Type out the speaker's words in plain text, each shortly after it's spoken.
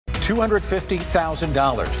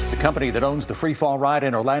$250,000. The company that owns the freefall ride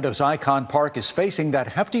in Orlando's Icon Park is facing that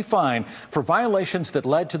hefty fine for violations that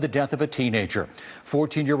led to the death of a teenager.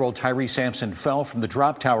 14-year-old Tyree Sampson fell from the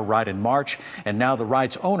drop tower ride in March, and now the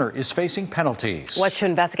ride's owner is facing penalties. West 2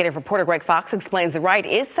 investigative reporter Greg Fox explains the ride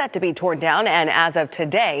is set to be torn down, and as of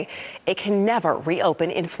today, it can never reopen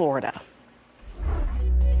in Florida.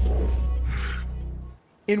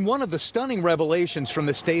 In one of the stunning revelations from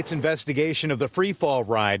the state's investigation of the freefall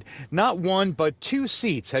ride, not one but two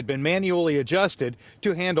seats had been manually adjusted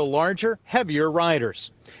to handle larger, heavier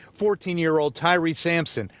riders. 14-year-old Tyree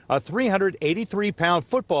Sampson, a 383-pound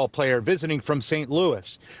football player visiting from St.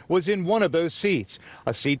 Louis, was in one of those seats,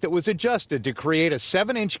 a seat that was adjusted to create a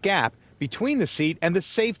 7-inch gap between the seat and the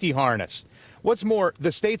safety harness. What's more,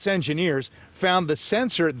 the state's engineers found the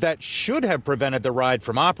sensor that should have prevented the ride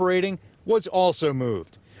from operating was also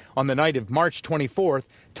moved. On the night of March 24th,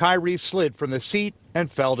 Tyree slid from the seat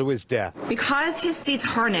and fell to his death. Because his seat's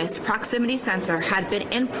harness proximity sensor had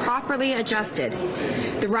been improperly adjusted,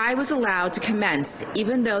 the ride was allowed to commence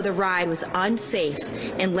even though the ride was unsafe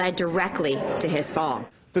and led directly to his fall.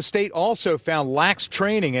 The state also found lax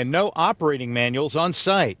training and no operating manuals on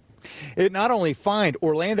site. It not only fined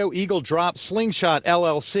Orlando Eagle Drop Slingshot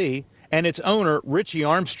LLC and its owner, Richie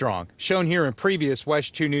Armstrong, shown here in previous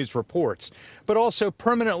West 2 News reports, but also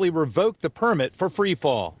permanently revoked the permit for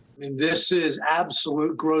freefall. I mean, this is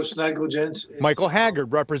absolute gross negligence. Michael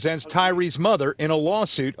Haggard represents Tyree's mother in a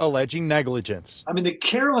lawsuit alleging negligence. I mean, the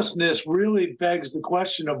carelessness really begs the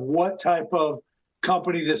question of what type of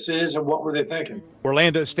company this is and what were they thinking.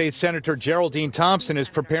 Orlando State Senator Geraldine Thompson is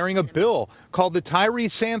preparing a bill called the Tyree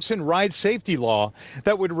Sampson Ride Safety Law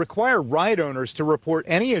that would require ride owners to report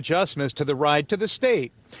any adjustments to the ride to the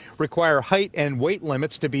state, require height and weight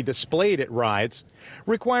limits to be displayed at rides,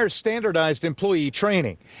 require standardized employee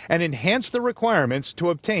training, and enhance the requirements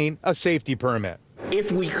to obtain a safety permit.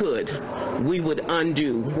 If we could, we would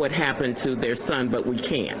undo what happened to their son, but we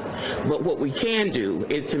can't. But what we can do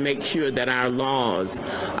is to make sure that our laws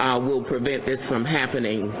will prevent this from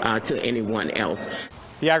happening to anyone else.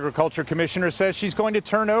 The Agriculture Commissioner says she's going to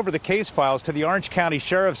turn over the case files to the Orange County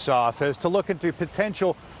Sheriff's Office to look into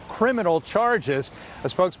potential criminal charges. A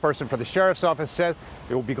spokesperson for the Sheriff's Office says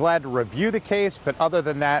they will be glad to review the case, but other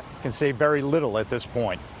than that, can say very little at this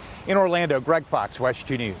point. In Orlando, Greg Fox, West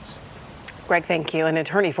 2 News. Greg, thank you. An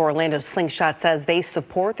attorney for Orlando Slingshot says they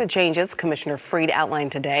support the changes Commissioner Freed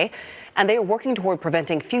outlined today, and they are working toward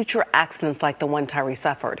preventing future accidents like the one Tyree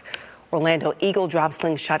suffered. Orlando Eagle Drop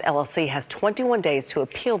Slingshot LLC has 21 days to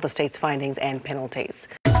appeal the state's findings and penalties.